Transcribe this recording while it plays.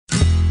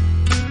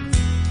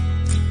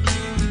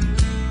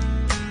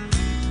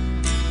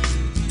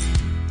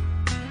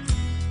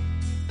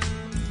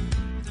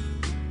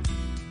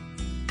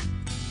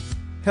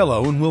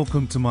Hello and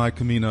welcome to My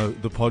Camino,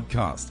 the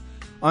podcast.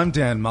 I'm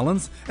Dan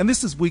Mullins and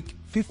this is week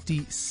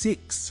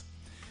 56.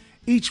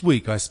 Each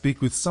week I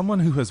speak with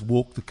someone who has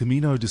walked the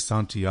Camino de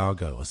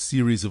Santiago, a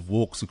series of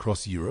walks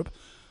across Europe,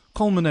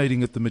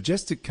 culminating at the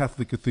majestic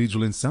Catholic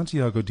Cathedral in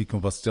Santiago de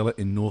Compostela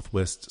in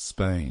northwest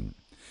Spain.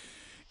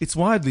 It's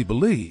widely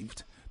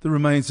believed the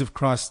remains of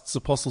Christ's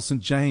Apostle St.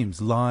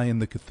 James lie in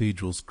the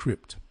cathedral's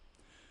crypt.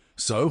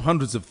 So,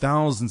 hundreds of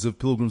thousands of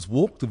pilgrims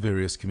walk the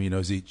various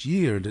Caminos each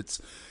year, and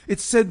it's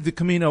said the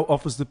Camino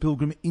offers the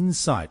pilgrim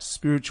insight,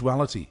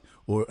 spirituality,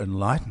 or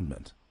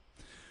enlightenment.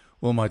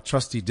 Well, my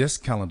trusty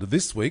desk calendar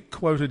this week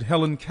quoted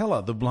Helen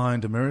Keller, the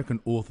blind American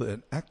author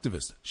and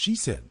activist. She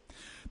said,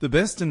 "The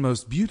best and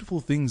most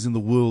beautiful things in the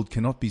world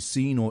cannot be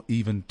seen or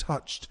even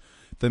touched.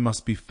 They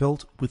must be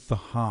felt with the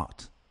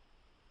heart."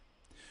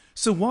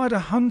 So why do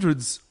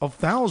hundreds of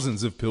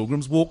thousands of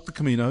pilgrims walk the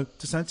Camino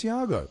to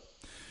Santiago?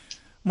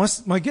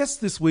 My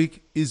guest this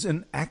week is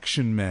an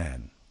action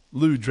man.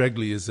 Lou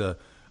Dregley is a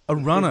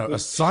runner, a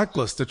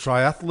cyclist, a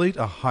triathlete,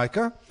 a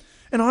hiker,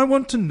 and I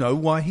want to know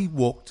why he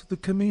walked the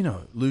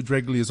Camino. Lou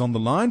Dregley is on the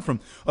line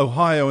from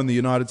Ohio in the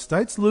United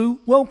States. Lou,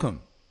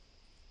 welcome.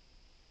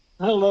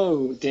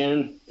 Hello,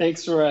 Dan.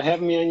 Thanks for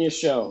having me on your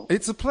show.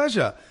 It's a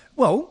pleasure.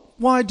 Well,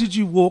 why did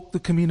you walk the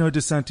Camino de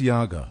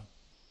Santiago?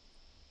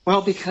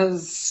 Well,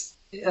 because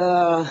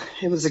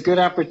it was a good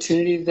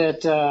opportunity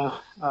that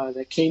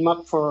came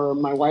up for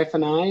my wife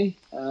and I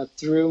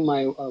through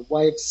my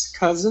wife's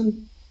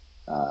cousin.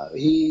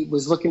 He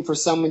was looking for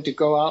someone to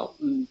go out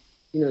and,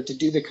 to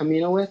do the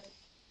Camino with.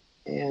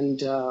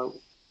 And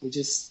we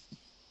just,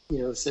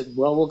 said,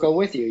 well, we'll go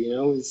with you. It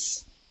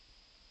was,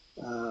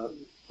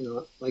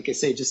 like I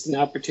say, just an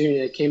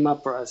opportunity that came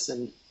up for us.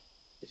 And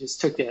I just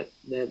took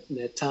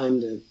that time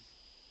to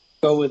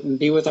go with and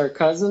be with our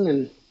cousin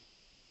and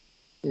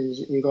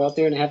you go out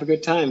there and have a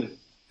good time.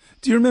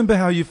 Do you remember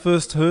how you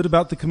first heard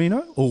about the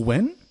Camino, or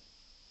when?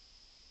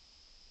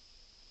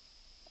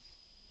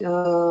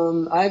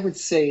 I would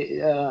say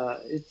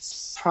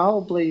it's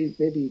probably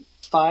maybe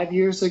 5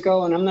 years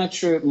ago, and I'm not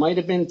sure. It might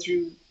have been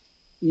through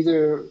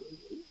either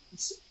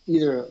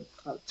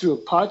through a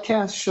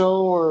podcast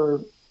show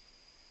or,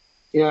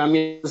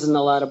 there's a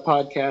lot of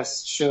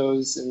podcast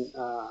shows, and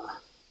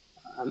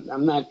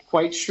I'm not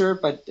quite sure,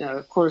 but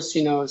of course,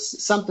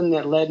 something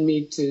that led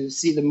me to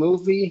see the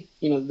movie,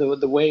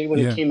 the way when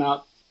it came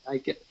out,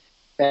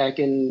 back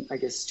in, I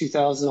guess,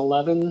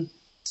 2011.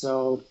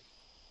 So,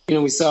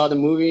 we saw the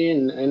movie,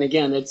 and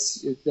again,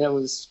 that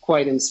was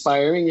quite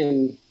inspiring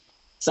and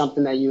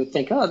something that you would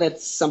think, oh,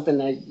 that's something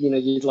that,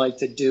 you'd like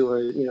to do,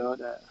 or,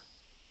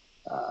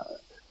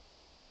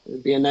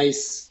 it'd be a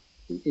nice,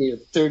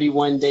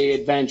 31-day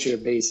adventure,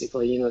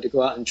 basically, to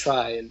go out and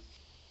try. And,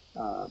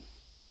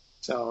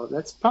 so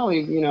that's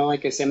probably,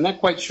 like I said, I'm not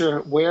quite sure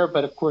where,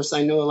 but of course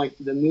I know like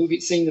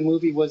seeing the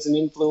movie was an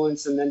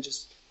influence, and then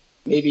just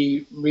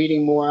maybe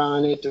reading more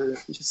on it or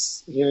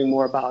just hearing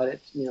more about it,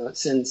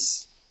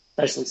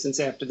 especially since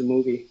after the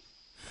movie.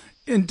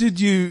 And did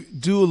you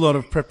do a lot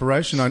of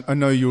preparation? I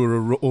know you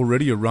were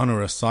already a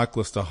runner, a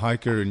cyclist, a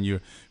hiker, and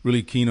you're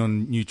really keen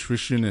on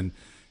nutrition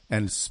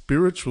and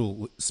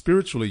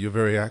spiritually you're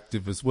very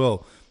active as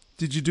well.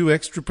 Did you do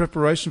extra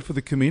preparation for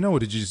the Camino, or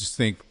did you just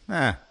think,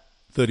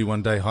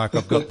 31-day hike,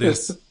 I've got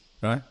this,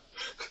 right?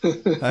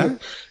 Huh?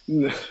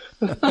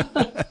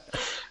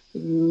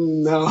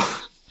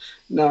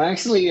 No,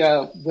 actually,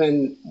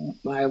 when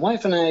my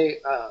wife and I,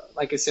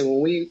 like I said,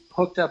 when we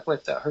hooked up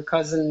with her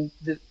cousin,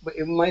 it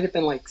might have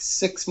been like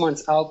 6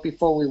 months out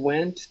before we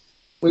went.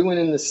 We went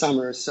in the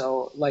summer,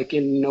 so like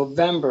in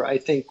November, I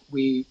think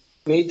we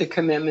made the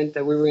commitment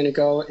that we were going to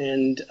go,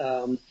 and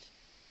I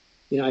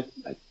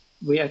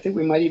think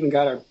we might even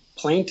got our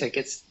plane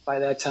tickets by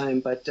that time,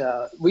 but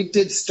we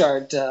did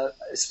start,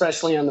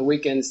 especially on the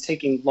weekends,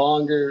 taking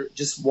longer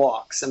just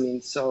walks.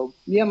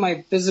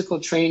 My physical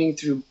training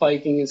through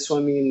biking and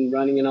swimming and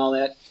running and all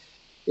that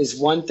is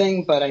one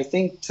thing, but I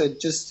think to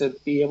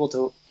be able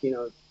to,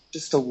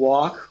 just to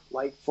walk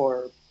like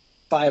for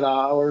 5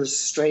 hours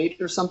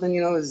straight or something,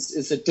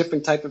 is a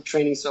different type of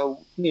training.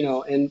 So,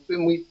 and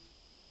we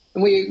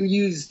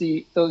use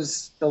the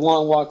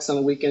long walks on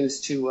the weekends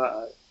to,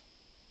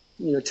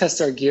 test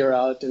our gear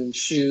out, and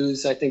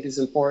shoes I think is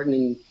important,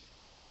 and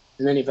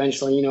then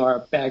eventually,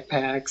 our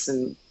backpacks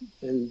and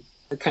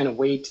the kind of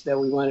weight that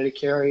we wanted to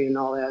carry and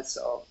all that.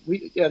 So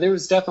there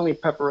was definitely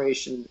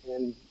preparation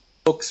and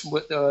books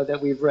that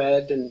we've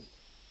read, and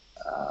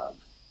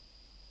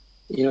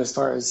as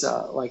far as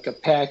like a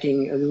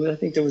packing, I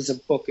think there was a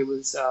book. It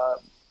was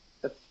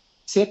the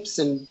tips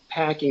and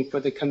packing for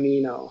the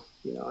Camino,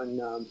 and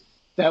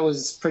that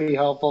was pretty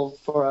helpful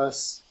for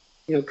us.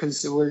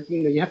 Because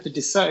you have to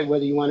decide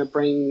whether you want to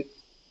bring,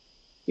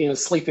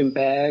 sleeping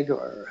bag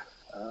or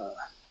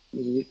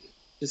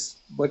just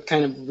what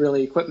kind of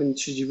really equipment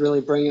should you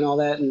really bring and all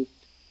that. And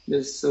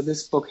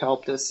this book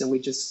helped us, and we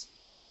just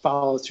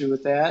follow through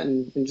with that,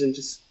 and then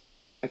just,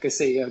 like I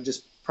say,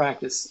 just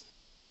practice.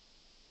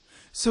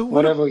 So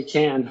whatever we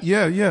can.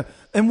 Yeah.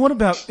 And what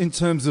about in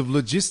terms of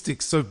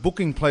logistics? So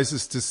booking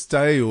places to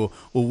stay or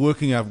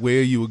working out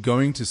where you were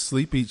going to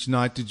sleep each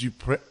night, did you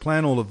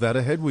plan all of that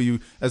ahead? Were you,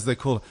 as they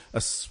call it, a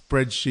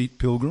spreadsheet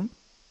pilgrim?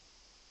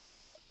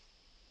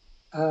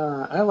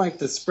 I like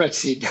the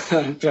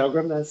spreadsheet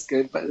program. That's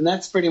good, and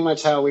that's pretty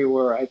much how we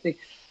were. I think,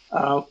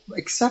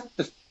 except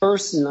the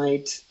first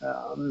night,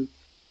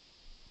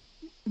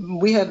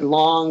 we had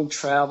long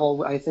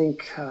travel. I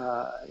think,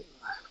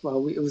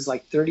 it was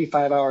like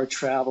 35-hour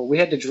travel. We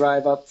had to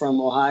drive up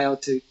from Ohio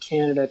to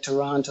Canada,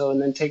 Toronto,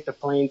 and then take the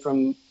plane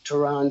from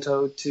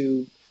Toronto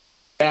to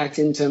back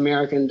into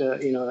America,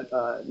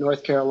 into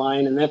North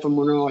Carolina, and then from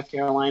North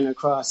Carolina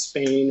across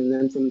Spain, and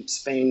then from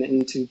Spain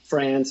into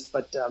France.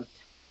 But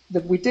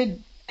we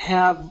did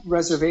have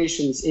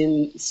reservations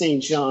in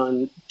St.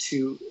 John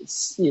to,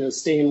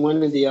 stay in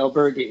one of the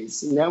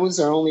albergues, and that was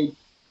our only,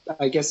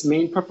 I guess,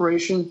 main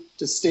preparation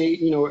to stay,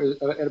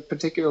 at a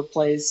particular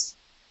place.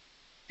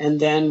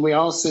 And then we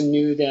also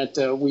knew that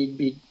we'd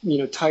be,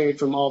 tired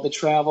from all the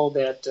travel,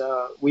 that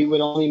we would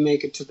only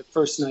make it to the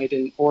first night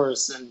in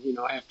Orison,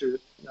 after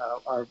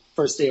our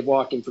first day of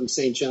walking from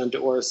St. John to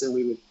Orison,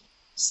 we would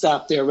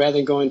stop there rather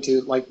than going to,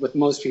 like what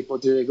most people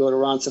do, they go to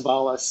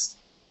Roncesvalles.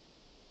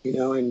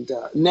 And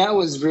that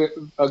was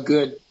a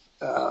good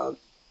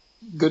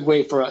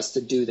way for us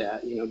to do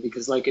that,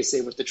 because like I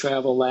say, with the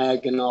travel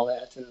lag and all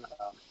that, and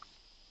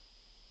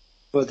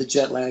or the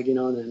jet lag,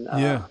 and then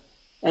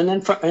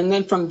and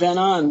then from then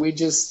on, I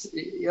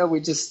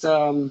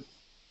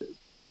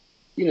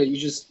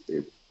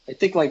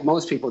think like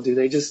most people do,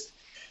 they just,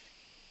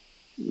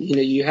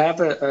 you have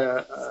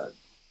the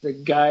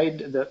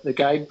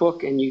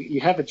guidebook, and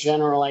you have a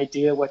general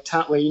idea what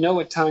town. Well,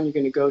 what town you're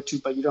going to go to,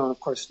 but you don't, of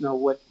course, know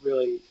what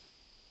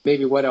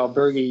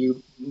albergue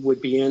you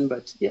would be in.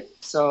 But yeah,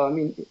 so I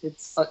mean,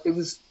 it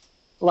was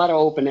a lot of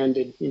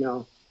open-ended,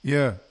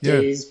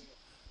 days.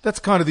 That's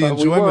kind of the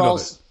enjoyment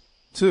of it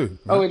too.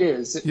 Right? Oh, it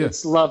is.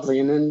 It's lovely.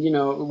 And then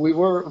we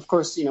were, of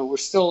course, we're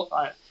still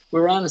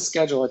we're on a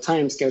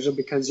time schedule,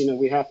 because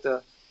we have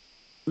to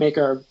make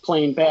our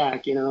plane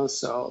back,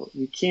 so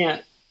you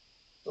can't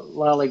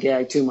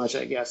lollygag too much,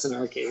 I guess, in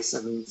our case.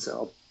 I mean,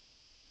 so.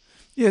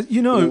 Yeah,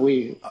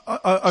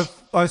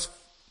 I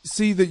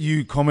see that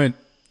you comment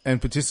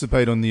and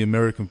participate on the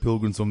American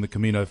Pilgrims on the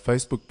Camino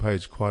Facebook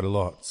page quite a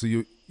lot. So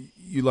you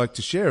like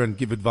to share and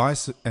give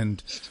advice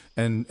and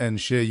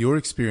share your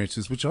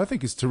experiences, which I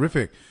think is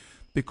terrific,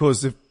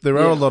 because if there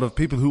are a lot of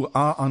people who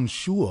are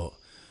unsure,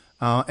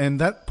 and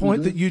that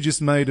point that you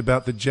just made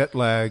about the jet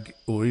lag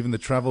or even the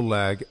travel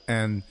lag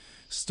and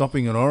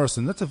stopping at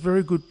Orison, that's a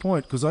very good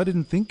point, because I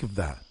didn't think of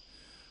that.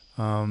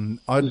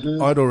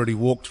 I'd already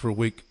walked for a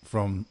week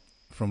from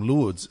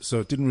Lourdes, so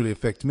it didn't really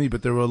affect me.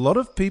 But there were a lot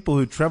of people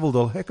who travelled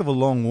a heck of a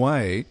long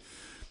way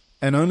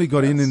and only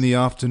got in the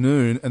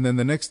afternoon, and then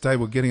the next day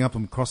were getting up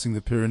and crossing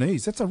the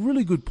Pyrenees. That's a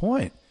really good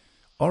point.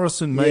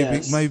 Orison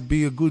may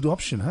be a good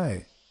option,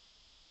 hey?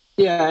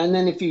 Yeah, and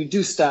then if you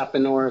do stop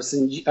in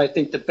Orison, I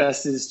think the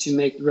best is to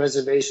make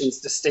reservations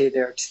to stay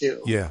there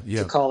too. Yeah.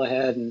 To call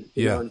ahead and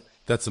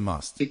that's a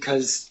must.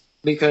 Because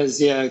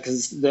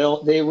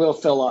they will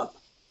fill up.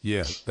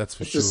 Yeah, that's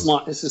for sure.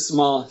 It's a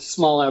small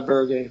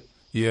albergue.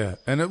 Yeah,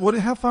 and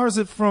how far is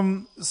it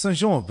from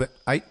Saint-Jean? About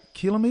 8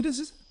 kilometers,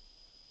 is it?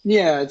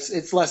 Yeah,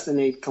 it's less than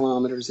 8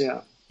 kilometers.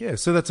 Yeah. Yeah,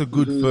 so that's a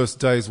good first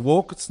day's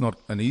walk. It's not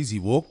an easy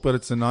walk, but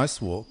it's a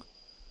nice walk.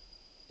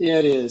 Yeah,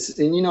 it is.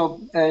 And,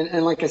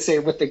 and like I say,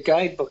 with the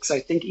guidebooks, I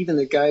think even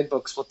the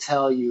guidebooks will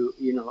tell you,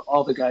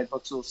 all the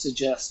guidebooks will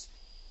suggest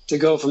to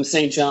go from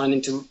St. John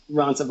into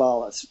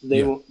Roncesvalles.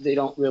 They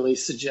don't really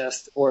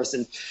suggest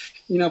Orison,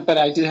 but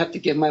I do have to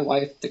give my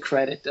wife the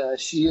credit.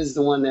 She is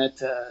the one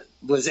that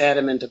was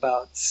adamant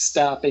about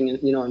stopping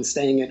and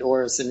staying at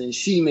Orison, and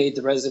she made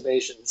the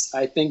reservations.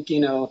 I think,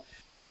 the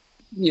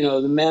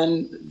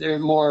men, they're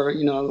more,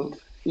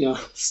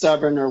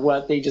 stubborn or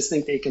what. They just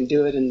think they can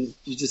do it, and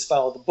you just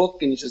follow the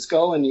book and you just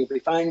go and you'll be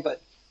fine.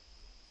 But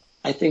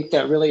I think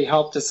that really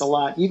helped us a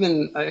lot.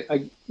 Even,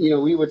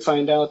 we would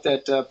find out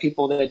that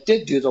people that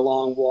did do the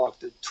long walk,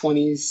 the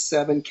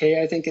 27K,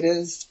 I think it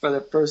is, for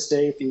the first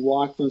day, if you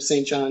walk from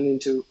St. John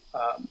into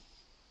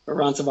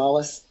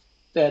Roncesvalles,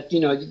 that,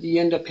 you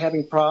end up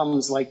having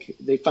problems. Like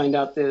they find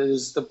out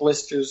there's the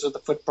blisters or the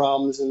foot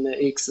problems and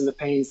the aches and the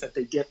pains that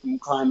they get from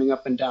climbing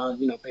up and down,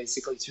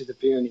 basically through the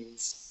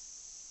Pyrenees.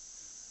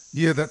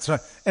 Yeah, that's right.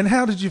 And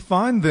how did you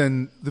find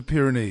then the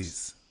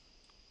Pyrenees?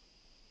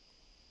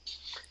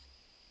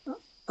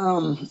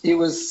 It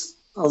was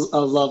a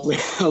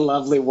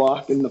lovely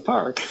walk in the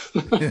park.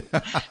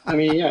 I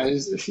mean,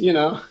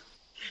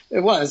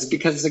 it was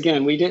because,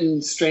 again, we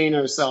didn't strain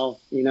ourselves,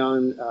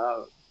 and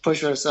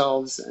push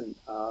ourselves. And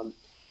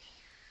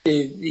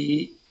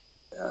we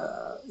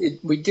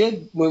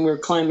did, when we were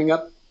climbing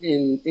up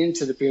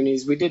into the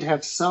Pyrenees, we did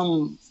have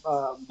some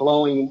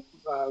blowing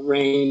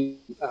rain,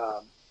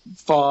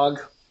 fog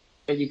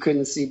that you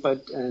couldn't see,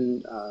 but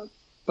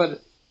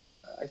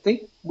I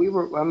think we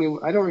were,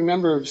 I don't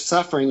remember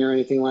suffering or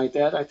anything like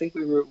that. I think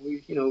we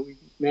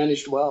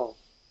managed well.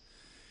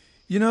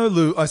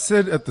 Lou, I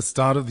said at the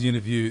start of the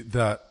interview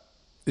that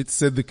It's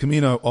said the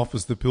Camino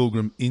offers the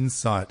pilgrim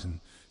insight and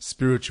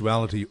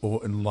spirituality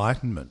or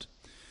enlightenment.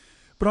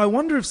 But I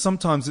wonder if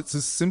sometimes it's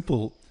as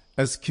simple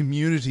as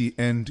community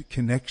and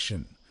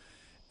connection.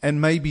 And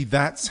maybe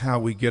that's how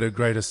we get a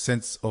greater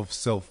sense of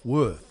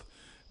self-worth,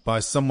 by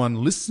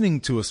someone listening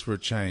to us for a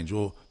change,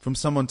 or from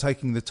someone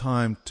taking the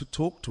time to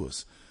talk to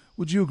us.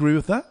 Would you agree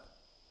with that?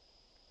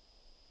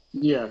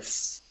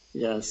 Yes,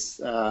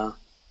 yes.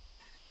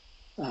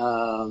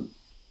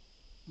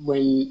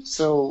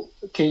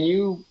 Can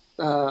you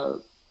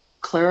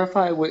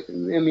clarify what I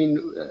mean,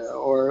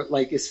 or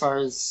like as far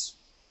as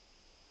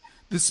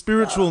the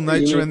spiritual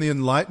nature and the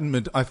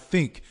enlightenment, I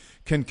think,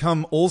 can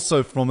come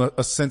also from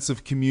a sense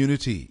of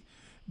community,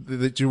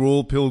 that you're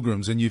all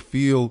pilgrims and you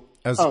feel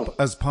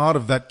as part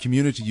of that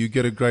community, you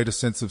get a greater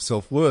sense of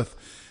self-worth.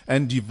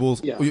 And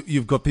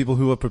you've got people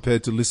who are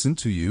prepared to listen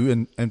to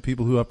you and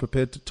people who are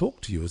prepared to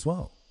talk to you as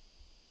well.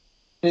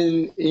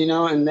 And,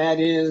 and that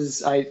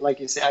is, like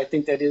you say, I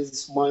think that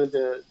is one of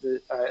the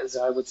as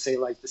I would say,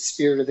 like the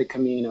spirit of the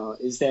Camino,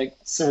 is that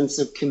sense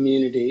of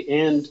community.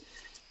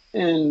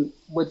 And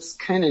what's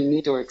kind of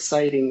neat or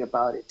exciting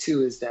about it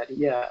too is that,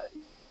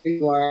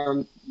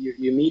 you're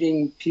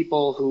meeting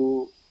people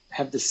who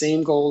have the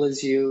same goal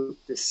as you,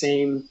 the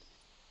same,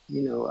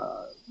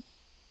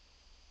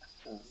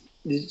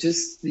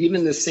 just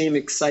even the same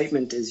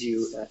excitement as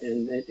you,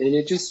 and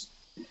it just,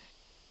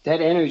 that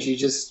energy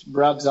just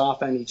rubs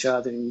off on each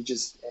other, and you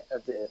just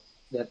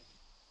that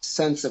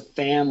sense of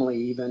family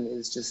even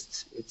is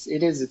just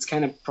it's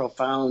kind of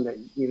profound that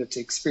to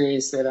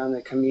experience that on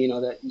the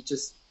Camino, that you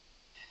just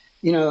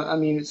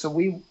so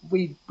we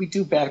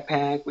do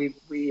backpack, we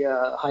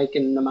hike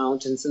in the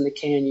mountains and the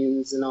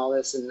canyons and all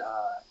this, and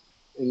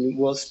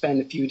we'll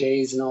spend a few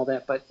days and all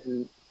that, but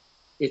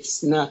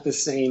it's not the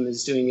same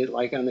as doing it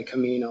like on the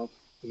Camino,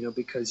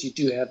 because you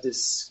do have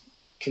this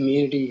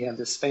community, you have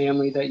this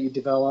family that you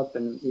develop,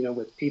 and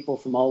with people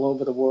from all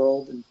over the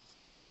world, and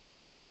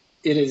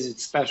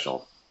it's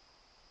special.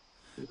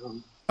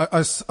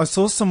 I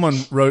saw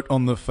someone wrote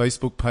on the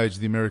Facebook page,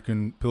 the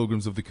American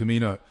Pilgrims of the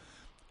Camino,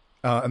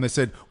 and they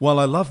said, "While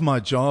I love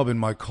my job and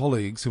my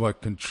colleagues, who I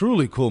can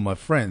truly call my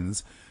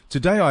friends,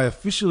 today I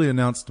officially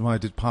announced my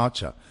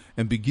departure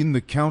and begin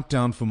the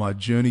countdown for my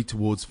journey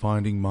towards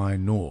finding my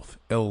north,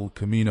 El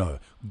Camino,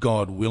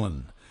 God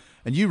willing."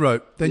 And you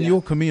wrote, "Then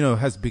your Camino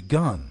has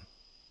begun."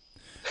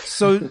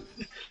 So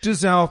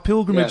does our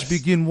pilgrimage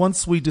begin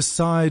once we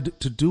decide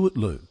to do it,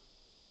 Lou?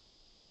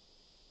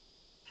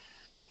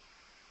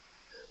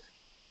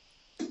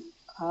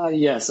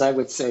 Yes, I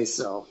would say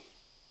so.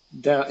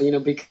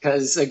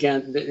 Because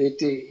again,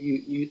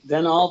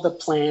 then all the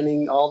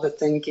planning, all the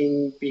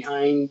thinking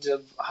behind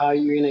of how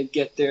you're going to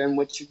get there and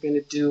what you're going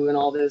to do and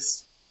all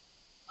this,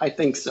 I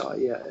think so.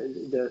 Yeah,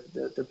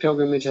 the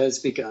pilgrimage has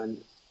begun,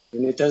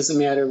 and it doesn't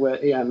matter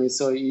what. Yeah, I mean,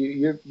 so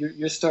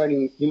you're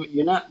starting.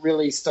 You're not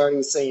really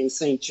starting, say, in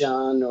St.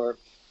 John or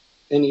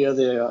any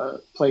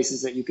other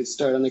places that you could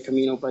start on the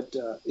Camino, but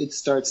it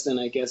starts then,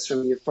 I guess,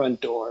 from your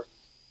front door.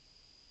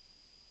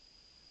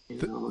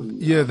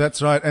 Yeah,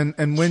 that's right.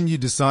 And when you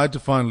decide to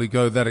finally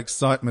go, that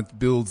excitement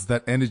builds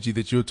that energy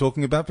that you were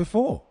talking about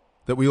before,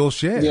 that we all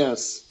share.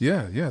 Yes.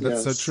 Yeah,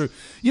 that's so true.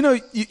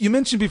 You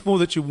mentioned before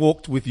that you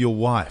walked with your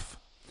wife.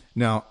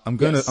 Now, I'm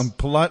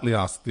politely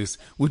ask this.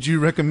 Would you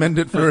recommend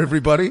it for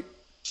everybody?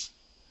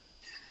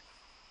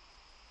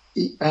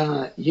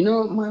 My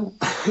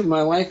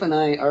wife and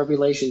I, our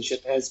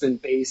relationship has been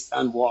based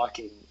on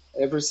walking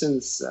ever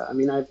since.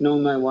 I've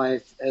known my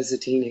wife as a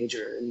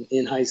teenager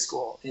in high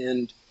school,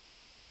 and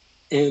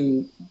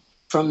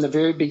from the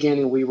very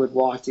beginning, we would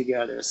walk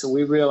together. So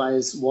we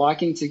realized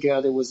walking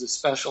together was a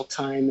special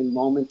time and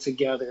moment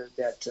together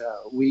that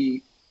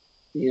we,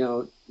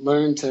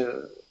 learned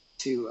to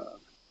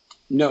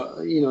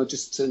know,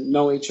 just to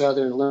know each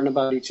other and learn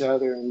about each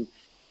other. And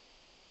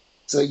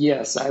so,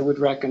 yes, I would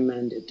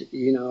recommend it.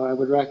 I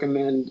would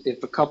recommend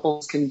if a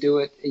couple can do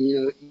it.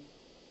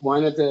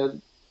 One of the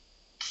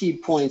key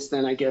points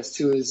then, I guess,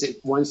 too, is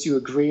once you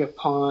agree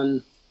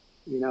upon,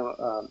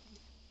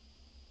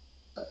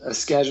 a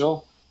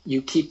schedule,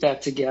 you keep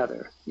that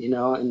together,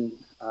 and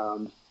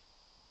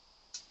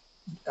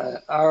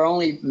our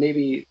only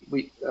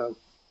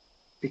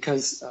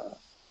because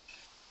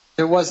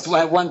there was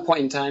at one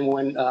point in time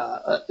when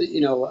I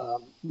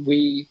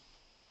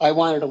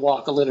wanted to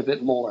walk a little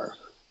bit more,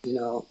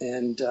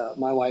 and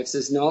my wife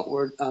says,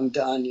 "No, I'm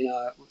done.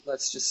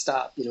 Let's just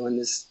stop. In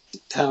this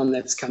town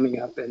that's coming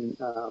up." And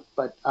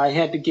but I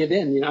had to give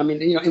in.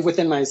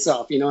 Within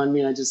myself.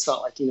 I just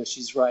felt like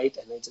she's right,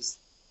 and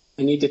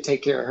I need to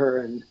take care of her.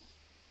 And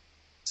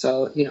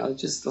so,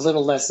 just a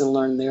little lesson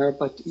learned there.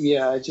 But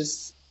yeah,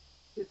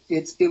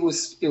 it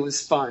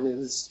was fun.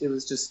 It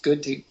was just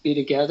good to be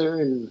together,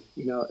 and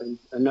and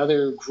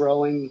another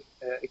growing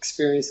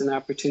experience and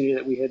opportunity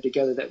that we had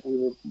together, that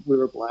we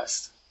were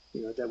blessed,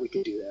 that we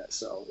could do that.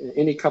 So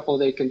any couple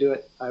that can do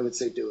it, I would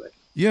say do it.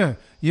 Yeah.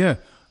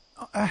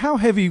 How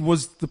heavy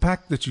was the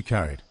pack that you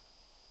carried?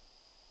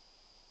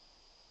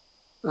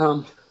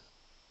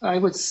 I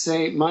would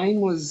say mine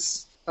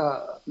was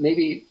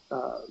maybe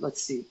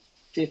let's see,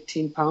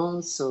 15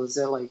 pounds. So is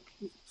that like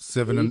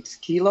 8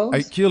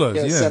 kilos?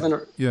 Yeah, Yeah. 7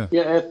 or Yeah.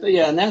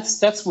 yeah, and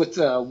that's with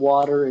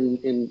water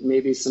and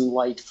maybe some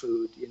light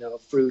food,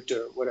 fruit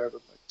or whatever.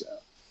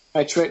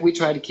 But we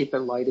try to keep it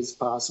light as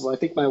possible. I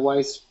think my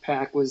wife's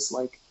pack was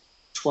like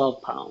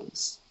 12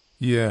 pounds.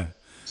 Yeah.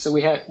 So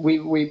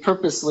we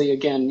purposely,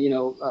 again,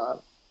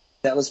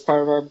 that was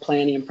part of our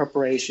planning and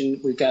preparation.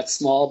 We got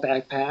small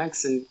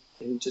backpacks and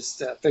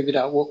just figured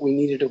out what we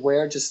needed to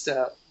wear, just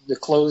the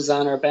clothes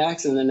on our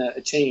backs, and then a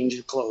change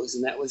of clothes,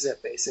 and that was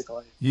it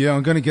basically. Yeah,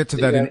 I'm going to get to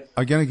that.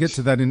 I'm going to get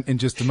to that in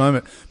just a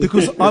moment,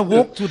 because I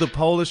walked with a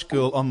Polish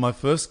girl on my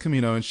first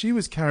Camino, and she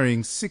was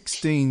carrying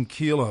 16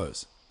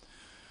 kilos,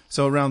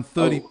 so around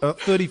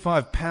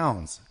 35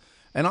 pounds.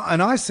 And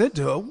I said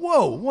to her,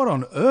 "Whoa, what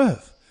on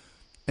earth?"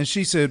 And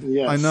she said,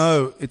 Yes. "I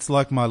know, it's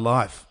like my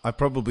life. I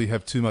probably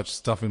have too much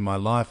stuff in my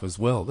life as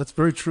well." That's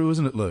very true,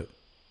 isn't it, Lou?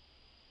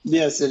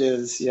 Yes, it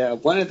is. Yeah,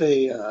 one of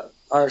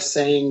our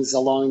sayings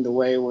along the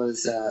way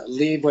was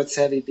 "Leave what's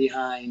heavy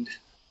behind."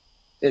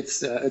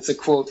 It's a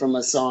quote from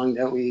a song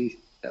that we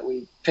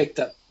picked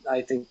up.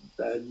 I think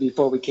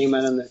before we came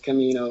out on the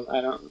Camino.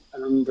 I don't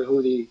remember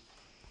who the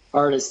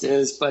artist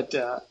is, but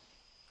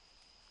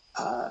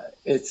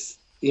it's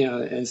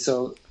and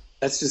so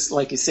that's just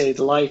like you say.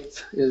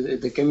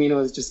 The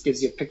Camino just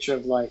gives you a picture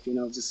of life.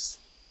 Just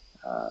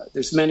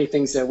there's many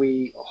things that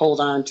we hold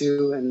on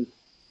to and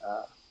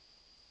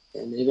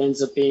it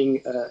ends up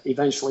being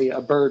eventually a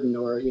burden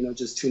or,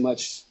 just too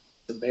much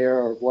to bear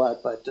or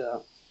what. But,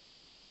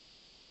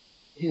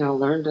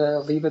 learn to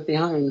leave it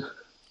behind.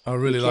 I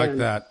really like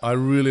that. I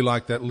really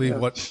like that. Leave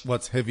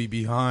what's heavy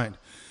behind.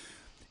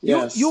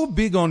 Yes. You're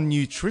big on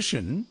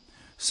nutrition.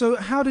 So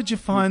how did you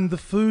find the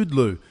food,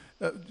 Lou?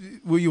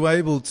 Were you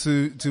able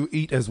to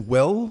eat as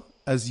well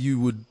as you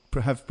would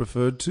have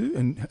preferred to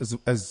and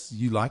as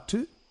you like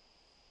to?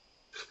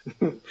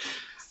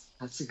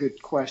 That's a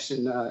good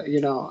question.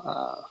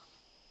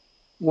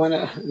 One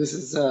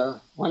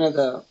of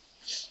the,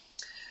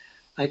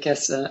 I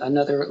guess,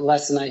 another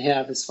lesson I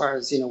have as far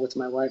as, with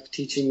my wife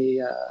teaching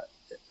me,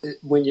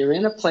 when you're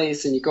in a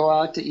place and you go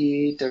out to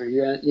eat or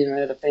you're,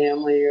 at a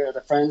family or at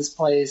a friend's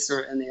place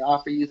and they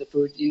offer you the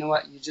food, you know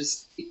what, you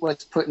just eat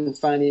what's put in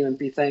front of you and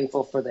be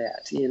thankful for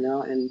that,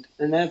 and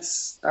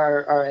that's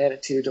our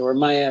attitude or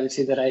my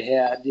attitude that I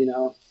had, you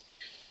got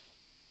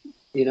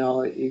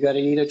to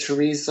eat a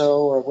chorizo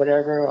or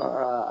whatever,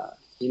 or,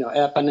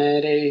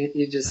 empanada,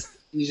 you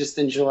just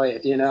enjoy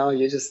it,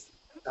 you just,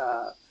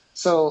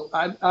 so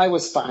I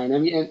was fine. I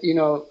mean,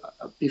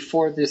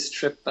 before this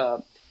trip,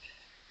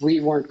 we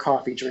weren't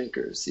coffee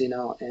drinkers,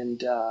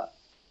 and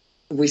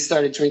we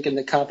started drinking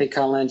the coffee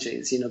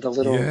calanches, the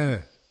little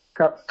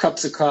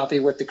cups of coffee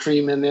with the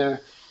cream in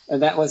there.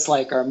 And that was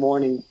like our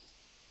morning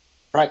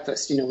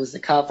breakfast, was the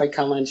coffee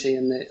calanche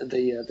and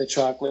the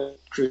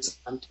chocolate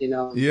croissant,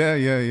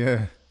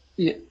 Yeah.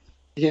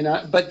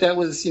 But that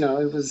was,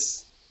 it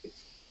was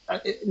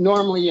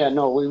normally, I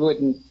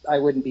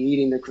wouldn't be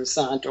eating the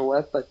croissant or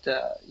what, but,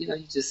 you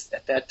just,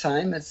 at that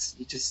time,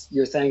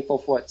 you're thankful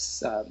for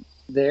what's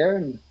there.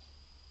 And,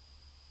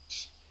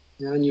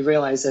 and you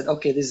realize that,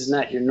 okay, this is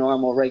not your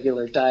normal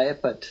regular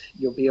diet, but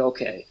you'll be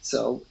okay.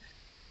 So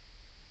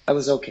I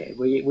was okay.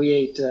 We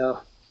ate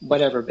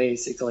whatever,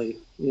 basically.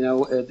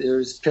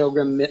 There's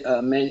pilgrim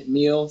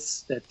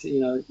meals that,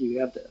 you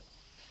have to,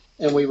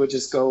 and we would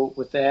just go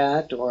with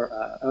that.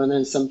 And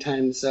then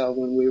sometimes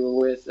when we were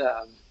with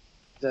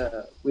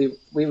we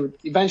would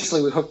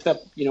eventually we hooked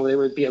up, there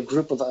would be a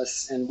group of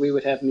us and we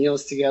would have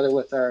meals together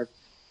with our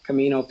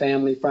Camino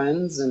family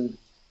friends and,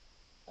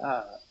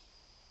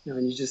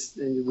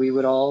 and we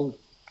would all,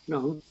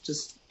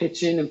 just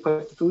pitch in and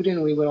put the food in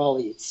and we would all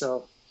eat.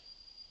 So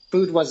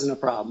food wasn't a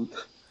problem.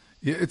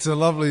 Yeah, it's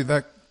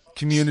that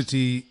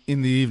community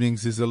in the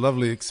evenings is a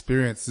lovely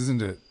experience,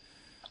 isn't it?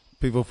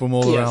 People from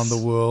all around the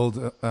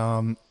world,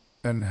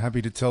 and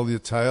happy to tell your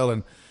tale,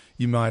 and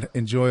you might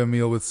enjoy a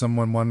meal with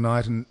someone one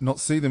night and not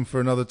see them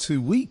for another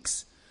 2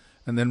 weeks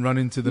and then run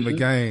into them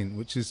again,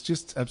 which is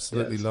just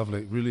absolutely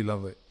lovely, really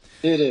lovely.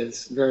 It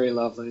is very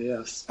lovely,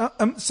 yes.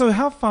 So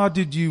how far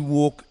did you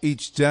walk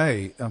each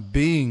day?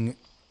 Being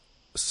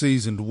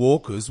seasoned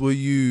walkers, were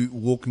you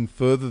walking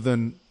further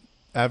than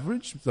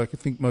average? Like I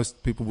think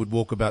most people would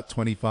walk about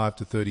 25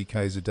 to 30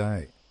 Ks a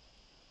day.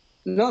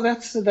 No,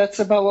 that's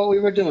about what we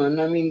were doing.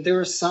 I mean, there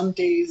were some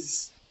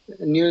days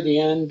near the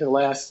end, the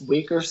last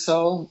week or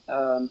so,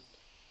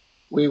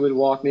 we would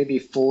walk maybe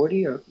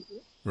 40 or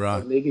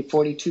maybe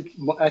 42.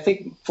 I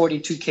think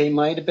 42K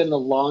might have been the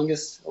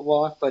longest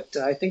walk, but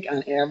I think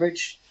on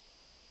average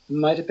it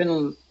might have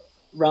been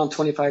around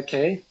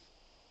 25K.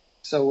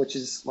 So, which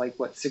is like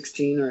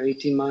 16 or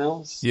 18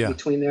 miles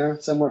between there,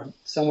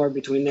 somewhere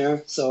between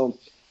there. So,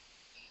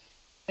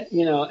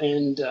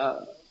 and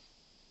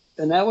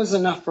that was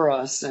enough for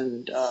us.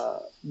 And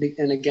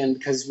again,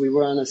 because we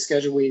were on a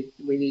schedule,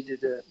 we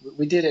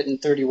did it in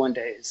 31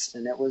 days,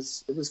 and it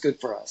was good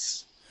for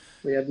us.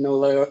 We had no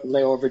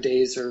layover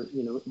days or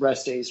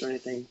rest days or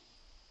anything.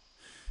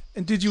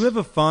 And did you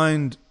ever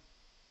find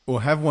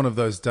or have one of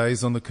those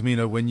days on the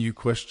Camino when you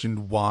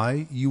questioned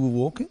why you were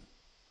walking?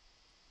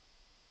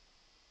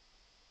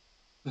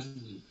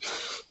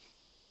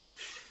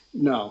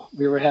 No,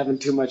 we were having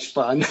too much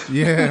fun.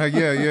 Yeah.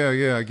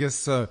 I guess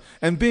so.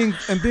 And being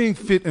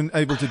fit and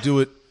able to do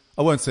it,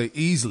 I won't say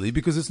easily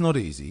because it's not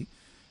easy,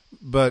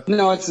 but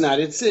No, it's not.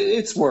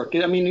 It's work.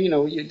 I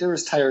mean, there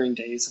was tiring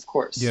days, of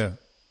course. yeah.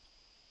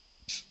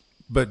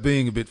 But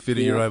being a bit fitter,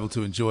 You you're know, able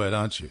to enjoy it,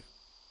 aren't you?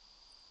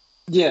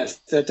 yes,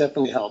 that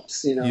definitely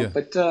helps. Yeah.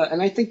 But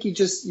and I think we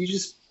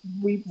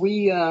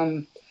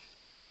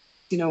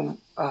you know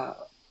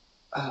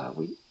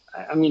we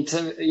I mean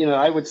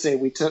I would say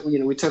we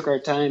took our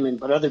time,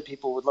 but other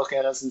people would look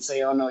at us and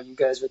say, oh no, you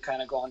guys were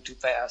kind of going too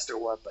fast or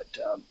what. But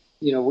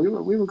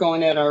we were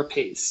going at our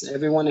pace.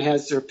 Everyone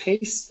has their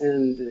pace,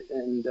 and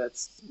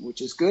that's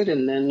which is good.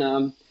 And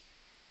then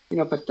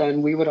but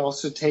then we would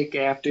also take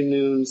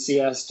afternoon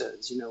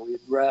siestas. We'd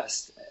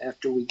rest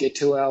after we get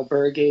to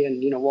albergue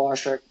and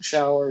wash our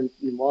shower and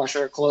wash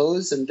our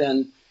clothes, and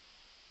then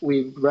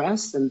we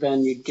rest, and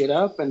then you get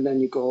up, and then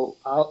you go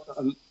out,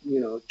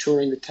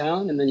 touring the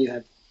town, and then you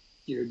have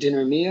your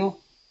dinner meal.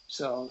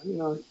 So,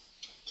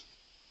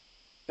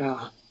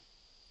 that's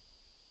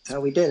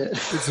how we did it.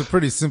 It's a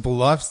pretty simple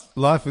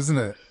life, isn't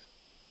it?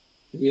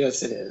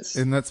 Yes, it is.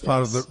 And that's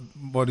part of Yes.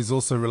 what is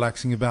also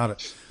relaxing about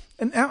it.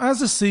 And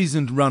as a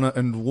seasoned runner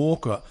and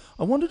walker,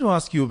 I wanted to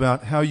ask you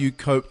about how you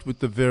coped with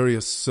the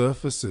various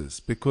surfaces,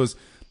 because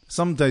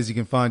some days you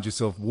can find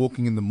yourself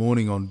walking in the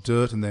morning on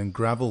dirt and then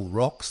gravel,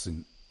 rocks,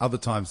 and other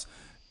times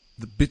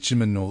the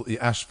bitumen or the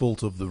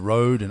asphalt of the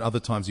road, and other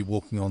times you're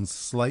walking on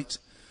slate.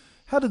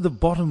 How did the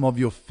bottom of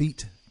your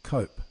feet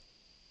cope?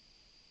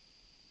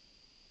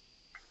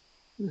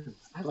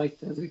 I like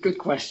that. That's a good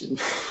question.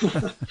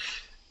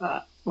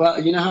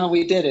 Well, you know how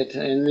we did it,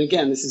 and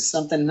again, this is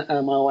something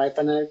my wife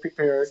and I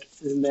prepared,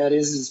 and that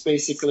is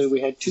basically we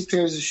had two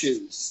pairs of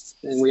shoes,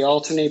 and we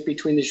alternate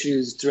between the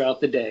shoes throughout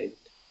the day.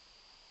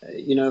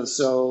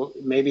 So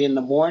maybe in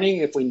the morning,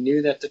 if we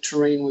knew that the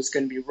terrain was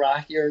going to be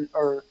rocky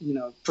or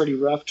pretty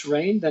rough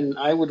terrain, then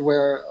I would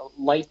wear a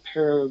light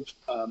pair of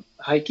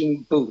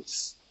hiking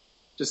boots,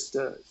 just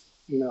a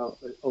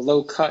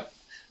low cut,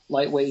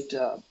 lightweight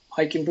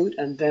hiking boot.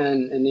 And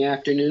then in the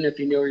afternoon, if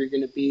you know you're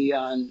going to be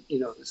on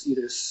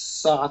either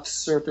soft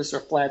surface or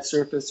flat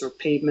surface or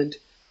pavement,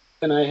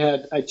 then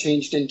I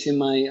changed into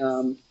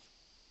my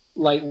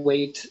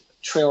lightweight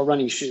trail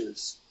running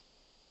shoes,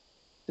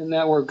 and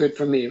that worked good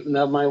for me.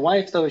 Now my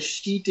wife, though,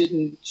 she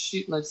didn't.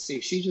 She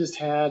just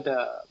had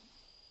a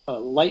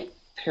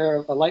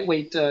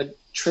lightweight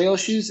trail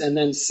shoes and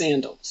then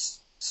sandals.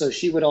 So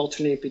she would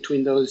alternate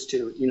between those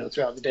two,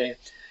 throughout the day,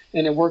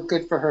 and it worked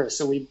good for her.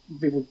 So we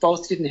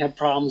both didn't have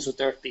problems with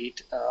our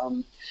feet.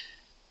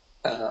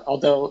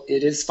 Although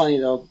it is funny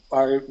though,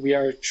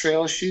 our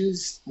trail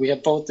shoes, we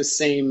have both the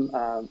same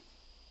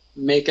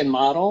make and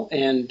model,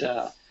 and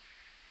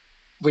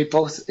we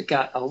both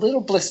got a little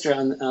blister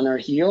on our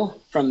heel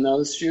from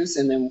those shoes.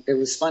 And then it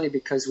was funny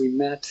because we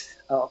met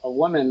a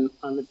woman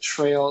on the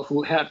trail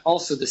who had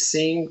also the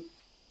same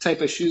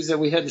type of shoes that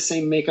we had, the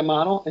same make and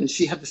model, and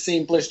she had the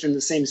same blister in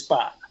the same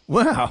spot.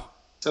 Wow.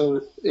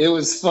 So it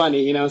was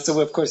funny,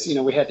 So of course,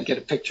 we had to get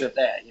a picture of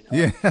that,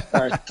 Yeah.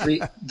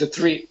 the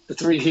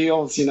three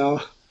heels,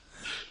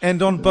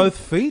 And on both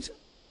feet?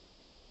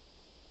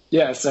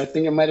 Yes, I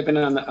think it might have been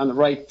on the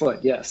right foot.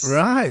 Yes.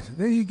 Right.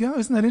 There you go.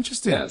 Isn't that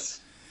interesting? Yes.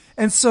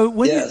 And so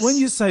when Yes.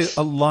 you say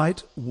a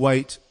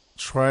lightweight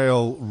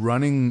trail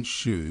running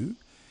shoe,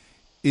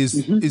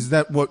 is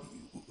that what?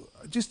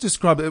 Just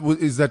describe it.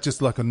 Is that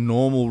just like a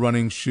normal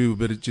running shoe,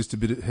 but it's just a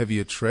bit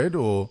heavier tread,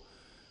 or?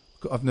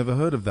 I've never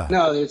heard of that.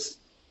 No, it's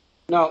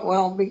no.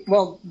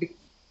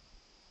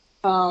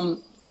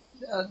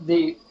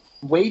 The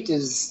weight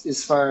is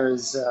as far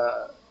as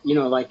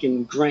like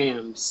in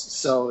grams.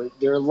 So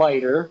they're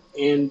lighter,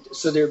 and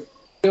so they're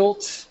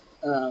built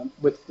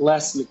with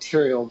less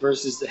material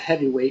versus the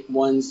heavyweight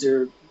ones.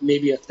 They're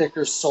maybe a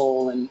thicker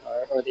sole,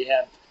 or they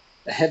have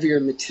a heavier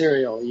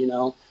material,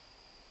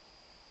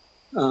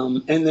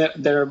 and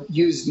they're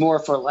used more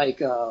for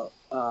like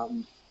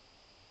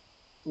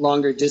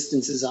longer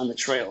distances on the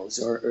trails,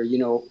 or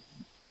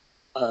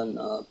on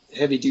a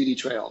heavy duty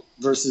trail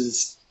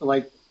versus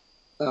like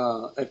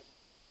a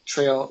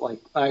trail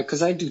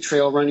because I do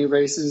trail running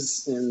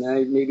races, and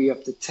I maybe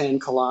up to 10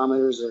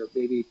 kilometers or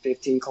maybe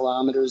 15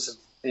 kilometers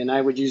and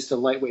I would use the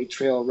lightweight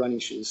trail running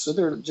shoes. So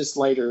they're just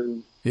lighter,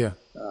 and Yeah.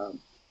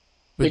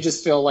 they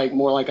just feel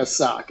more like a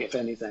sock, if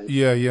anything.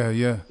 Yeah.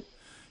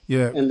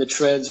 And the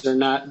treads are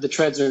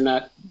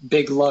not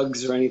big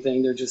lugs or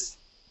anything. They're just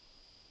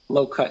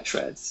low cut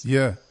treads.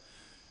 Yeah.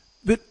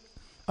 But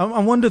I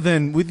wonder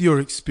then, with your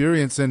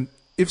experience, and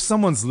if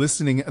someone's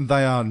listening and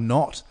they are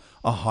not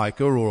a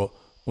hiker or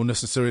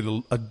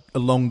necessarily a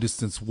long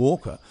distance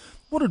walker,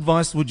 what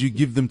advice would you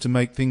give them to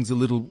make things a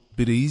little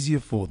bit easier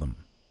for them?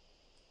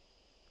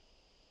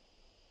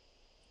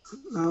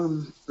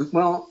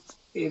 Well,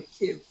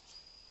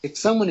 if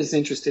someone is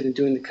interested in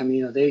doing the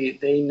Camino,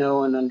 they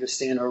know and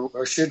understand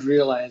or should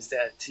realize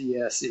that,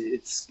 yes,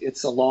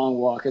 it's a long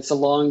walk. It's a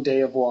long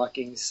day of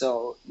walking.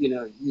 So,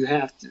 you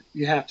have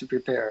to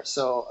prepare.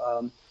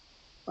 So,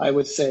 I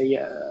would say,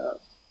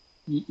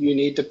 you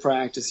need to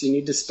practice. You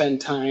need to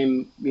spend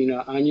time,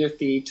 on your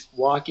feet,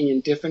 walking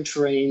in different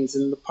terrains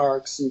in the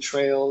parks and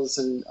trails,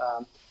 and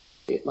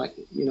like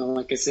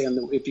I say,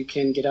 if you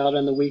can get out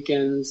on the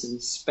weekends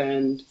and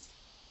spend.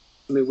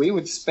 I mean, we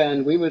would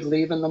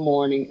leave in the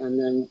morning, and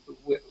then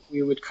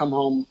we would come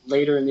home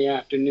later in the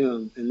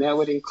afternoon, and that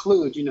would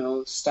include,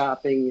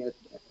 stopping at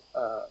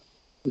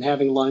and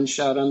having lunch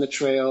out on the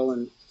trail,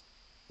 and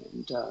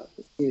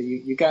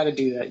you got to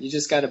do that. You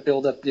just got to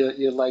build up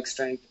your leg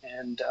strength,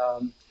 and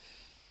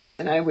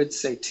I would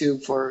say too,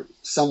 for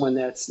someone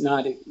that's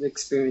not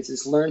experienced,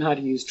 is learn how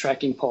to use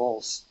trekking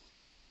poles.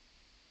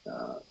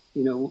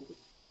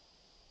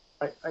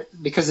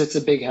 Because it's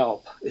a big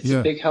help. It's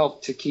a big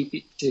help to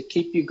keep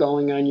you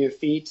going on your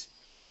feet,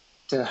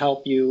 to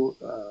help you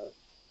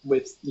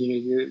with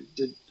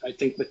I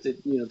think with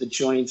the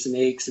joints and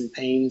aches and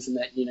pains and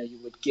that you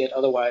would get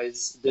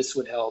otherwise. This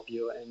would help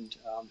you, and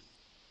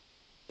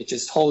it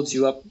just holds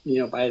you up.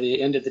 By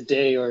the end of the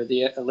day or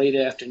the late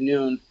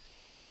afternoon,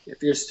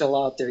 if you're still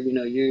out there,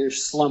 you're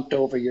slumped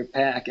over your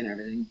pack and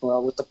everything.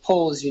 Well, with the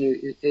poles,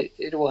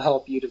 it will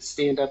help you to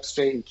stand up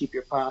straight and keep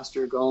your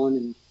posture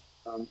going,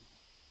 and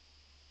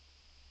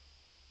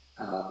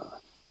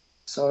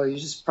so you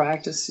just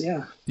practice,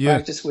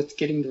 practice with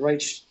getting the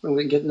right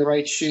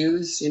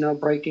shoes,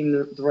 breaking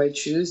the right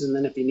shoes, and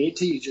then if you need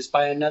to, you just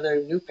buy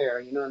another new pair,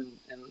 and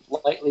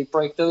lightly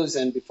break those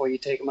in before you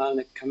take them on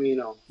the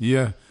Camino.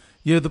 Yeah,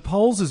 the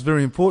poles is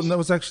very important. That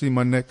was actually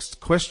my next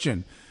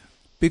question,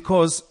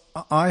 because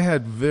I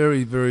had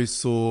very, very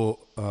sore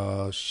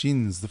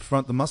shins.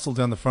 The muscle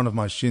down the front of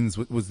my shins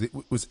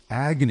was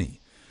agony,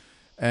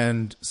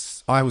 and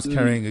I was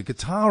carrying a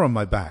guitar on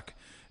my back.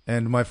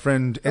 And my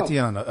friend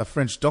Etienne, a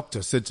French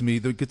doctor, said to me,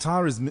 the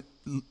guitar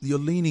you're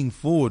leaning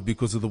forward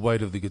because of the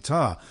weight of the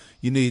guitar.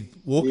 You need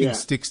walking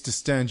sticks to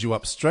stand you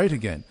up straight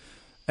again.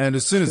 And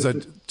as soon as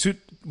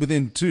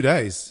within 2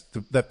 days,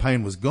 that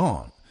pain was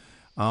gone.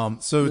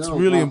 So it's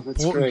really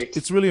important.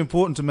 It's really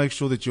important to make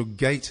sure that your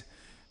gait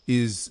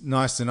is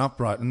nice and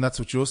upright. And that's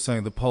what you're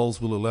saying. The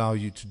poles will allow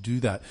you to do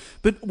that.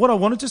 But what I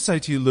wanted to say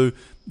to you, Lou,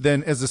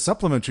 then as a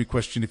supplementary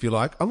question, if you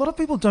like, a lot of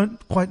people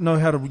don't quite know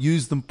how to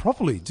use them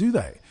properly, do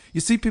they? You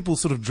see people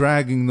sort of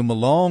dragging them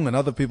along and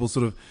other people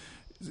sort of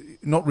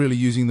not really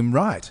using them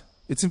right.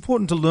 It's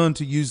important to learn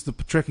to use the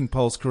trekking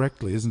poles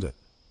correctly, isn't it?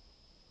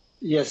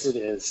 Yes, it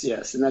is.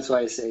 Yes. And that's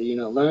why I say,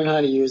 learn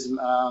how to use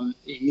them.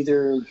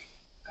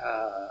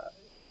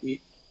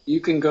 You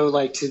can go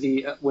like to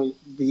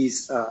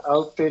these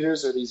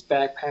outfitters or these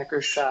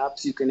backpacker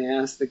shops. You can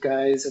ask the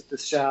guys at the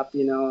shop,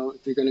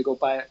 if you're going to go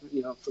buy it,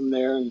 from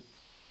there,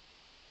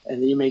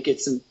 and you may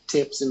get some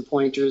tips and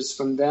pointers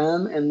from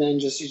them, and then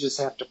you just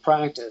have to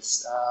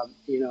practice,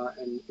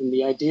 and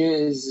the idea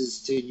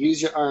is to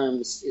use your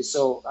arms.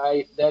 So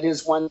that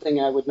is one thing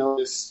I would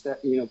notice,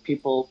 that,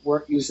 people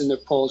weren't using their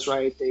poles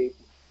right.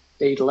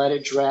 They let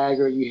it drag,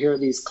 or you hear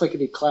these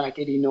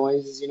clickety-clackety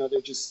noises,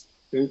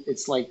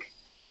 it's like,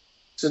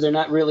 so they're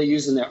not really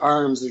using their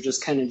arms. They're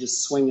just kind of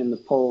just swinging the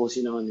poles,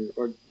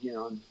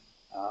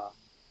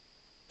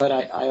 but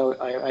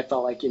I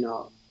felt like,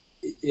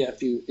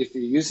 if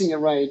you're using it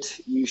right,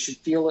 you should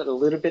feel it a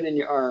little bit in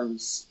your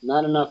arms,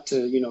 not enough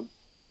to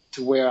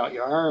to wear out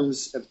your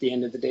arms at the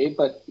end of the day,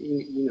 but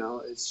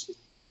it's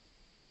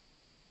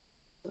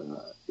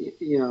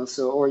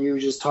so, or you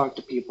just talk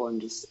to people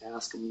and just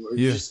ask them, or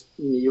just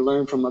you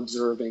learn from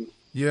observing.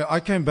 Yeah, I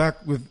came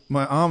back with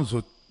my arms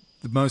were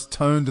the most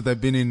toned they've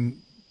been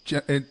in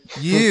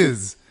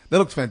years. They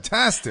looked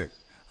fantastic.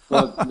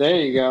 Well, there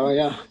you go.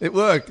 Yeah, it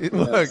worked. It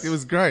worked. It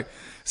was great.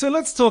 So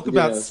let's talk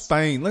about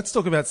Spain.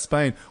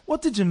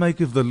 What did you make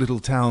of the little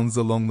towns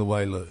along the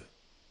way, Lou?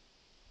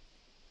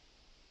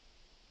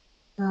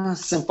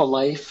 Simple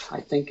life, I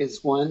think,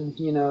 is one,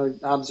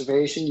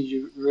 observation.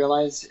 You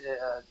realize,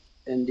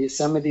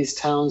 some of these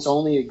towns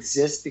only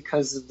exist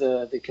because of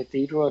the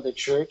cathedral or the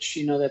church,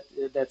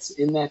 that's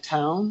in that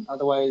town.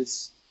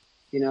 Otherwise,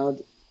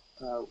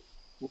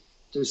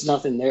 there's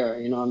nothing there,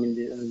 and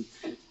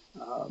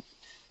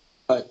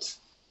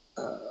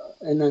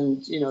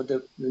then,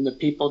 the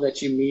people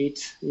that you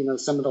meet,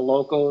 some of the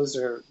locals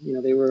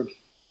they were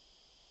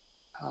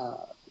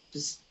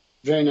just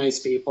very nice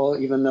people,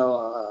 even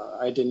though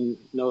I didn't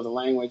know the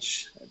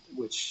language,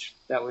 which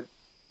that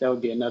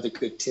would be another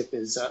good tip,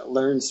 is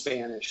learn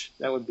Spanish.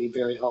 That would be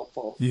very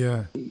helpful.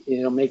 Yeah.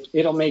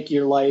 It'll make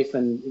your life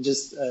and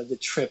just the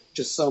trip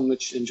just so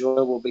much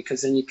enjoyable,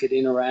 because then you could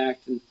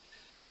interact and,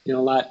 a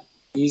lot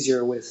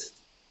easier with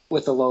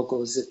the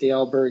locals at the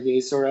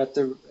albergues or at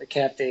the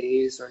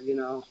cafes or,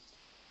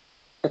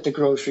 at the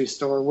grocery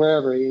store,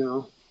 wherever,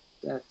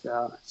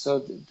 so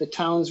the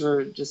towns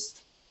were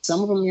just, some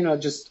of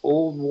them, just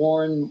old,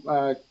 worn,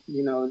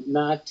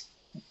 not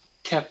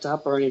kept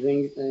up or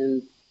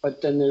anything.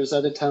 But then there's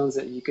other towns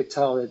that you could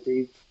tell that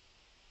they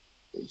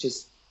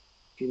just,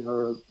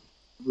 are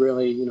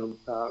really,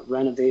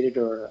 renovated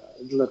or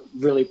look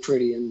really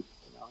pretty. And,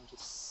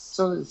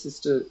 so it's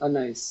just a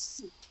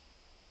nice.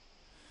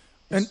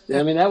 And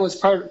that was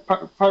part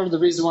of the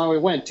reason why we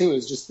went too,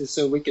 is just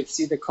so we could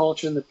see the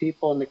culture and the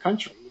people and the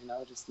country.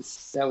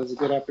 that was a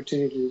good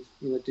opportunity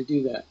to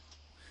do that.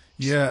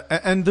 Yeah,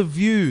 and the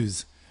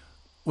views.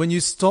 When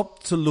you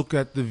stop to look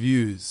at the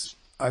views,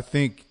 I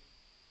think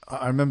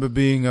I remember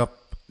being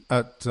up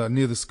at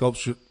near the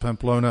sculpture at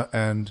Pamplona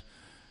and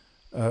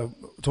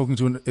talking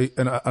to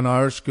an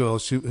Irish girl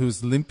who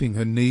was limping.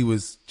 Her knee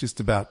was just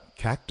about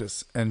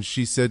cactus, and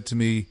she said to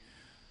me,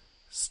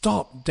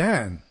 "Stop,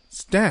 Dan,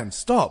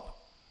 stop,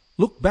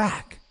 look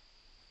back."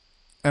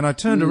 And I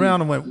turned around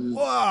and went,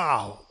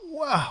 "Wow,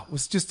 it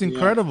was just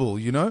incredible."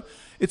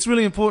 It's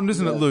really important,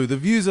 isn't it, Lou? The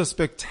views are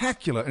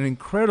spectacular and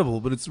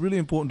incredible, but it's really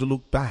important to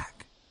look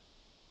back.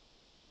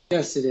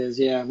 Yes, it is.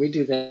 Yeah, we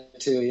do that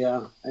too.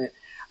 Yeah.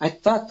 I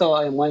thought, though,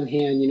 on one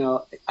hand,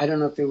 I don't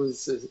know if it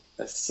was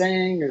a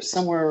saying or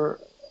somewhere,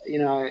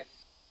 I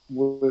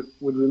would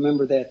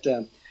remember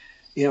that,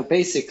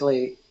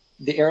 basically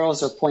the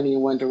arrows are pointing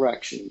in one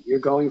direction. You're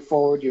going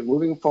forward, you're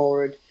moving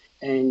forward,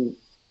 and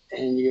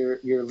you're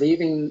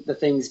leaving the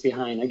things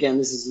behind. Again,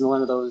 this is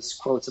one of those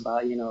quotes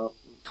about,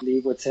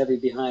 leave what's heavy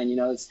behind.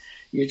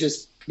 You're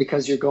just,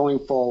 because you're going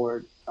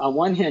forward. On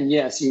one hand,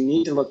 yes, you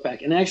need to look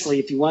back. And actually,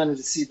 if you wanted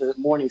to see the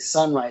morning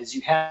sunrise,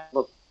 you have to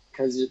look,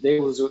 because a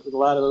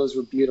lot of those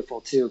were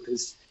beautiful too,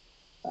 because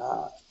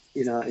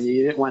you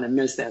didn't want to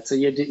miss that. So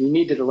you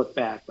needed to look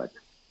back, but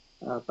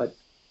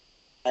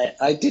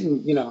I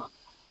didn't,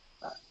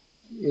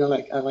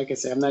 like I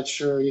said, I'm not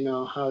sure,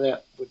 how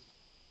that would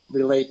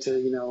relate to,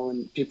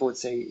 when people would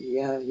say,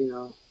 yeah,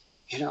 you're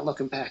not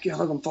looking back, you're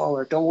looking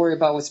forward. Don't worry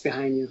about what's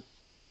behind you,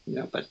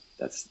 But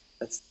that's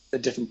a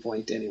different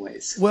point,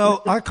 anyways.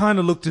 Well, I kind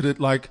of looked at it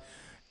like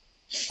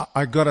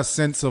I got a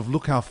sense of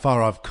look how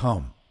far I've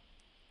come.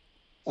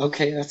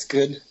 Okay, that's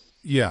good.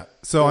 Yeah.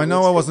 So I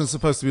know I wasn't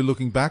supposed to be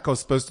looking back. I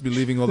was supposed to be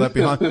leaving all that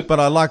behind. But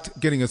I liked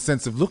getting a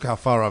sense of look how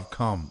far I've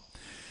come.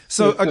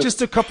 So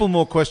just a couple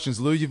more questions,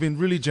 Lou. You've been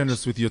really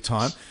generous with your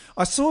time.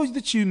 I saw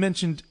that you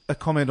mentioned a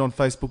comment on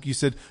Facebook. You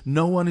said,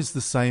 no one is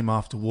the same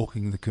after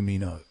walking the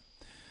Camino.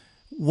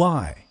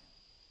 Why?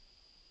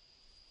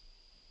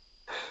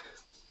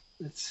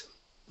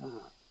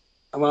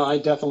 Well, I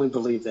definitely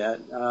believe that.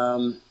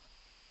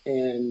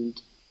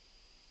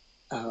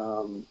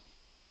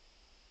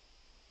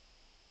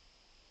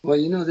 Well,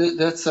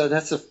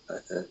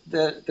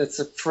 that's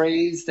a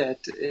phrase that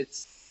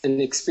it's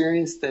an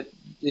experience that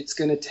it's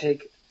going to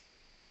take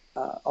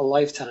a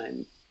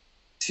lifetime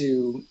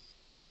to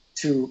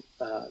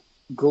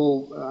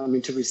go.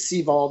 To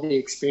receive all the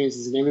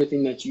experiences and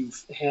everything that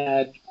you've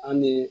had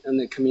on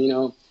the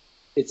Camino.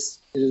 It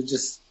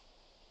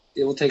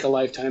will take a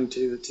lifetime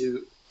to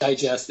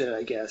digest it,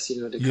 I guess.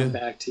 To come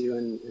back to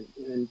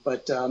you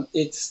but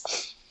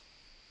it's.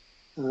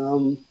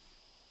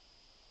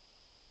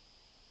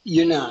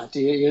 You're not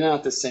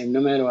the same, no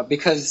matter what,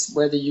 because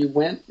whether you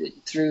went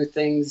through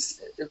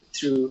things,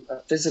 through a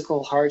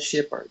physical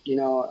hardship or,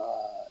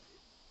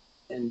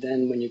 and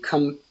then when you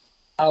come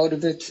out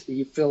of it,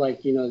 you feel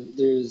like,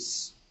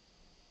 there's,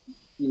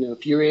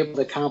 if you're able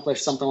to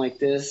accomplish something like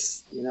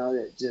this,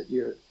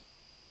 that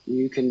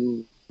you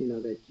can,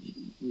 that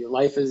your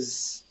life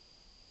is,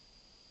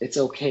 it's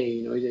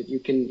okay, that you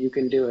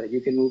can do it. You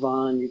can move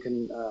on. You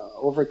can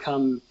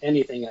overcome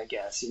anything, I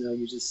guess,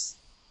 you just,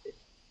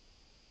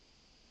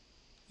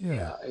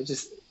 yeah.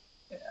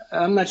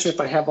 I'm not sure if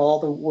I have all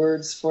the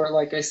words for it,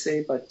 like I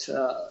say, but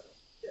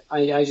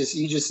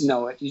you just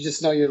know it. You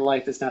just know your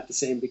life is not the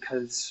same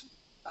because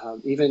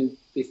even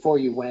before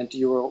you went,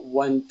 you were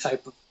one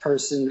type of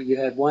person. You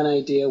had one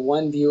idea,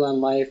 one view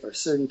on life or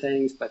certain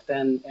things, but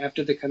then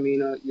after the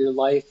Camino, your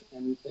life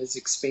has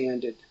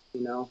expanded,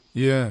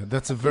 Yeah,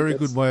 that's a very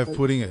good way of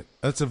putting it.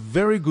 That's a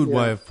very good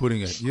way of putting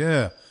it,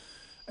 yeah.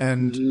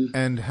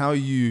 And how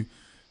you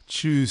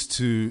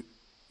choose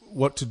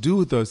what to do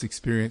with those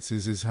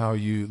experiences is how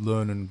you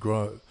learn and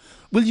grow.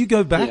 Will you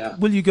go back? Yeah.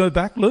 Will you go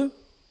back, Lou?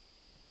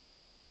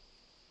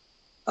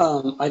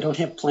 I don't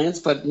have plans,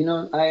 but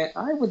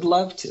I would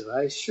love to.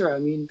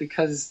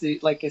 Because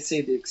like I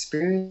say, the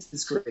experience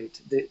is great.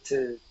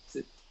 To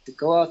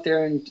go out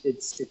there and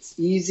it's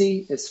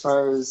easy as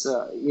far as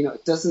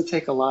it doesn't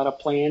take a lot of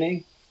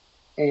planning.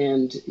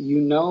 And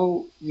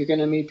you're going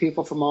to meet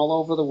people from all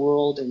over the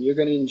world, and you're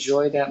going to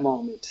enjoy that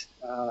moment.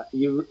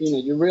 You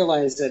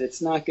realize that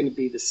it's not going to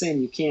be the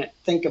same. You can't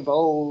think of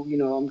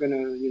I'm going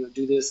to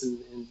do this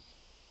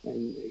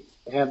and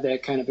have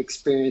that kind of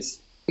experience.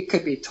 It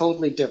could be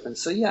totally different.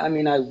 So yeah,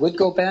 I would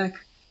go back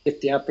if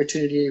the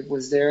opportunity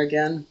was there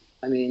again.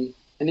 And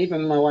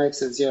even my wife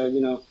says,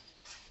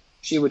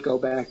 she would go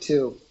back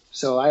too.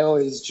 So I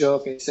always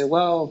joke and say,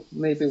 well,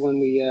 maybe when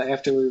we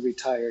after we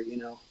retire,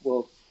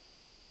 we'll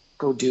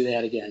go do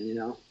that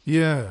again,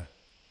 Yeah.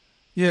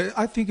 Yeah,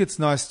 I think it's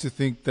nice to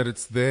think that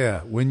it's there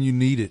when you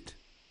need it.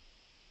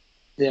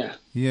 Yeah.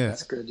 Yeah.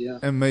 That's good, yeah.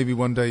 And maybe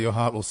one day your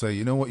heart will say,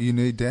 you know what you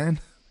need, Dan?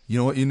 You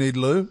know what you need,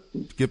 Lou?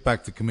 Get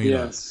back to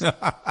Camino. Yes.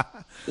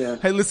 Yeah.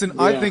 Hey, listen,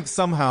 I think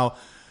somehow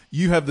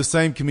you have the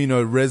same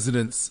Camino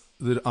resonance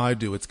that I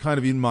do. It's kind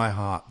of in my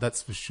heart,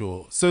 that's for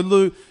sure. So,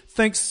 Lou,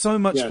 thanks so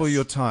much for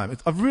your time.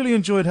 I've really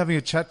enjoyed having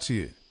a chat to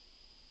you.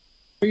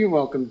 You're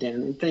welcome, Dan,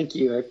 and thank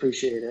you. I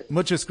appreciate it.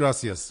 Muchas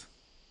gracias.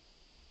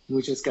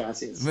 Muchas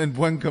gracias. And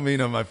buen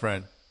camino, my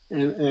friend.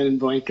 And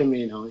buen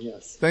camino,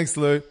 yes. Thanks,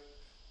 Lou.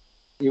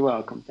 You're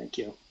welcome. Thank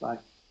you. Bye.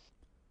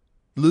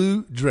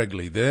 Lou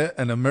Dregley there,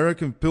 an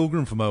American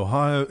pilgrim from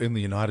Ohio in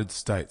the United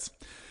States.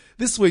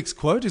 This week's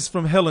quote is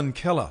from Helen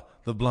Keller,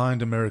 the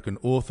blind American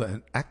author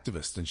and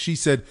activist, and she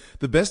said,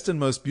 "The best and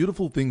most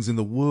beautiful things in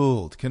the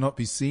world cannot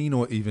be seen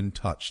or even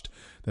touched.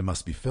 They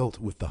must be felt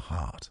with the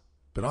heart."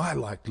 But I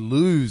like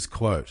Lou's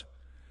quote,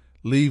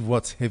 "Leave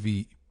what's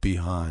heavy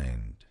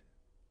behind."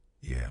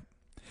 Yeah.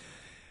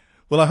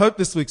 Well, I hope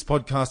this week's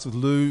podcast with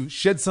Lou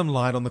shed some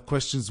light on the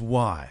questions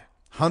why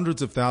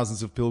hundreds of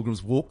thousands of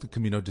pilgrims walk the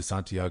Camino de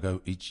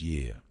Santiago each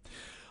year.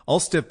 I'll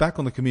step back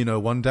on the Camino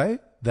one day,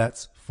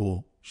 that's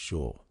for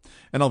sure.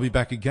 And I'll be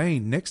back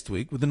again next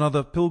week with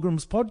another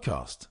Pilgrims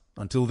podcast.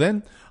 Until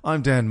then,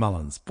 I'm Dan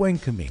Mullins. Buen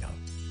Camino.